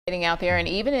Out there, and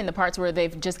even in the parts where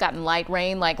they've just gotten light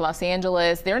rain like Los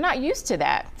Angeles, they're not used to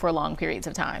that for long periods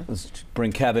of time. Let's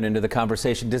bring Kevin into the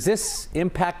conversation. Does this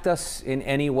impact us in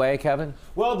any way, Kevin?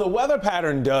 Well, the weather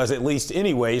pattern does, at least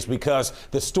anyways, because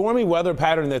the stormy weather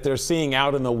pattern that they're seeing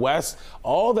out in the west,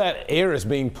 all that air is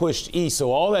being pushed east.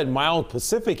 So all that mild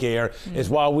Pacific air is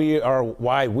why we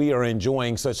are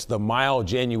enjoying such the mild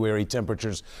January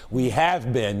temperatures we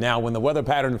have been. Now, when the weather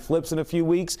pattern flips in a few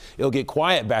weeks, it'll get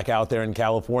quiet back out there in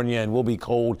California and will be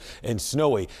cold and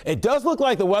snowy. It does look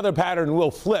like the weather pattern will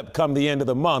flip come the end of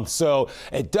the month. So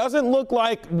it doesn't look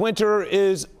like winter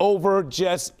is over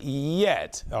just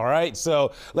yet. All right.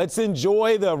 So let's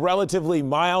enjoy the relatively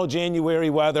mild January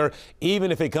weather,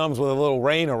 even if it comes with a little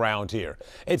rain around here.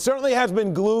 It certainly has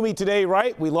been gloomy today,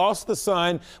 right? We lost the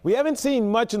sun. We haven't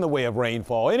seen much in the way of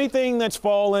rainfall. Anything that's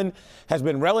fallen has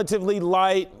been relatively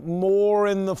light, more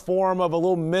in the form of a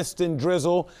little mist and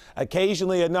drizzle,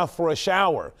 occasionally enough for a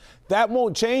shower. That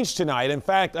won't change tonight. In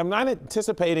fact, I'm not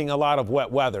anticipating a lot of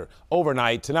wet weather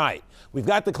overnight tonight. We've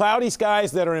got the cloudy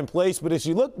skies that are in place, but as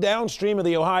you look downstream of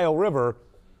the Ohio River,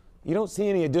 you don't see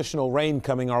any additional rain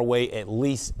coming our way, at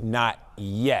least not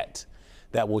yet.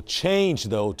 That will change,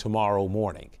 though, tomorrow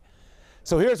morning.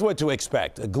 So here's what to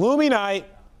expect. A gloomy night,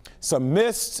 some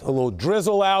mist, a little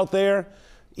drizzle out there,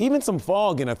 even some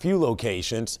fog in a few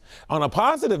locations. On a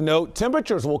positive note,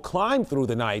 temperatures will climb through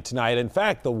the night tonight. In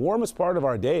fact, the warmest part of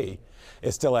our day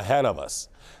is still ahead of us.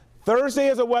 Thursday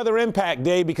is a weather impact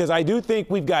day because I do think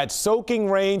we've got soaking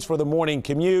rains for the morning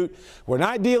commute. We're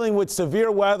not dealing with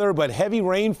severe weather, but heavy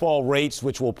rainfall rates,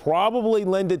 which will probably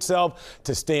lend itself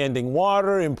to standing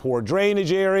water in poor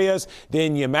drainage areas.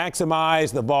 Then you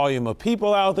maximize the volume of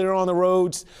people out there on the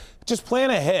roads. Just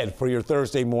plan ahead for your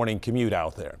Thursday morning commute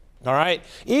out there. All right.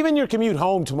 Even your commute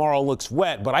home tomorrow looks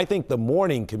wet, but I think the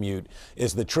morning commute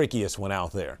is the trickiest one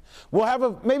out there. We'll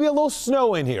have maybe a little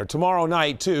snow in here tomorrow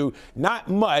night, too. Not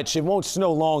much. It won't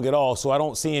snow long at all, so I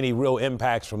don't see any real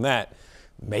impacts from that.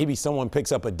 Maybe someone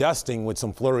picks up a dusting with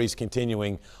some flurries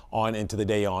continuing on into the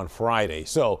day on Friday.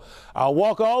 So I'll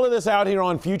walk all of this out here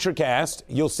on Futurecast.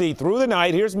 You'll see through the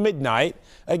night. Here's midnight.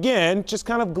 Again, just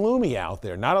kind of gloomy out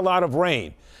there. Not a lot of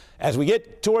rain. As we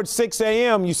get towards 6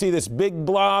 a.m., you see this big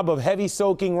blob of heavy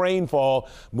soaking rainfall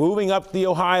moving up the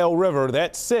Ohio River.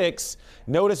 That's 6.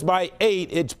 Notice by 8,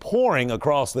 it's pouring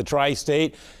across the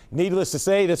tri-state. Needless to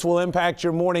say, this will impact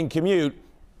your morning commute.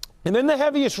 And then the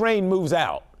heaviest rain moves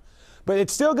out. But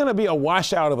it's still going to be a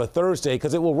washout of a Thursday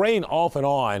because it will rain off and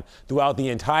on throughout the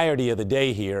entirety of the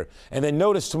day here. And then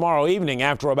notice tomorrow evening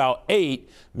after about 8,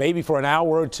 maybe for an hour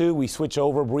or two, we switch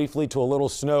over briefly to a little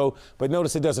snow. But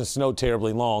notice it doesn't snow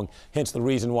terribly long, hence the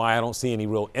reason why I don't see any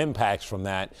real impacts from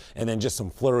that. And then just some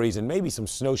flurries and maybe some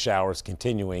snow showers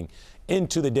continuing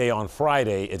into the day on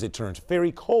Friday as it turns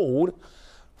very cold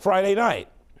Friday night.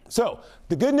 So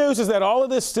the good news is that all of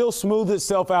this still smooths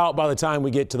itself out by the time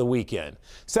we get to the weekend.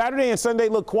 Saturday and Sunday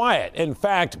look quiet. In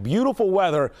fact, beautiful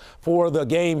weather for the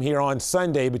game here on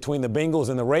Sunday between the Bengals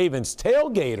and the Ravens.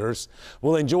 Tailgaters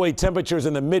will enjoy temperatures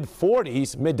in the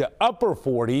mid-40s, mid to upper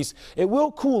 40s. It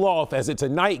will cool off as it's a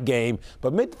night game,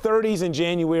 but mid-30s in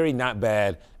January, not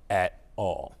bad at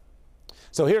all.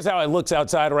 So here's how it looks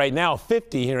outside right now,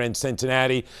 50 here in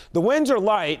Cincinnati. The winds are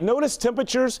light. Notice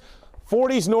temperatures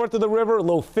 40s north of the river,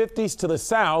 low 50s to the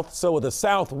south. So with a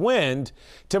south wind,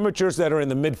 temperatures that are in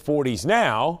the mid 40s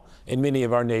now in many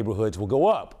of our neighborhoods will go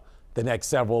up the next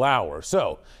several hours.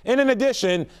 So, and in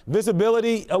addition,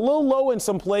 visibility a little low in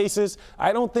some places.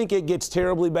 I don't think it gets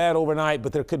terribly bad overnight,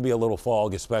 but there could be a little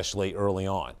fog, especially early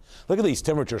on. Look at these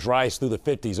temperatures rise through the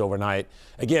 50s overnight.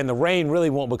 Again, the rain really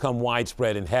won't become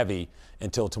widespread and heavy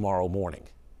until tomorrow morning.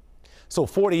 So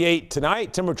 48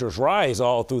 tonight, temperatures rise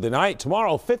all through the night.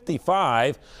 Tomorrow,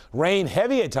 55, rain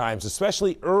heavy at times,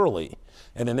 especially early.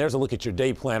 And then there's a look at your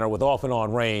day planner with off and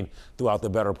on rain throughout the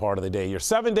better part of the day. Your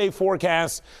 7-day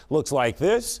forecast looks like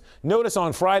this. Notice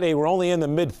on Friday, we're only in the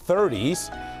mid 30s.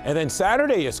 And then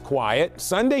Saturday is quiet.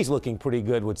 Sunday's looking pretty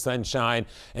good with sunshine.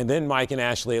 And then Mike and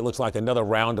Ashley, it looks like another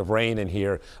round of rain in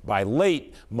here by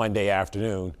late Monday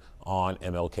afternoon on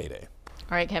MLK Day.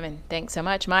 All right, Kevin, thanks so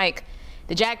much. Mike,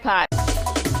 the jackpot.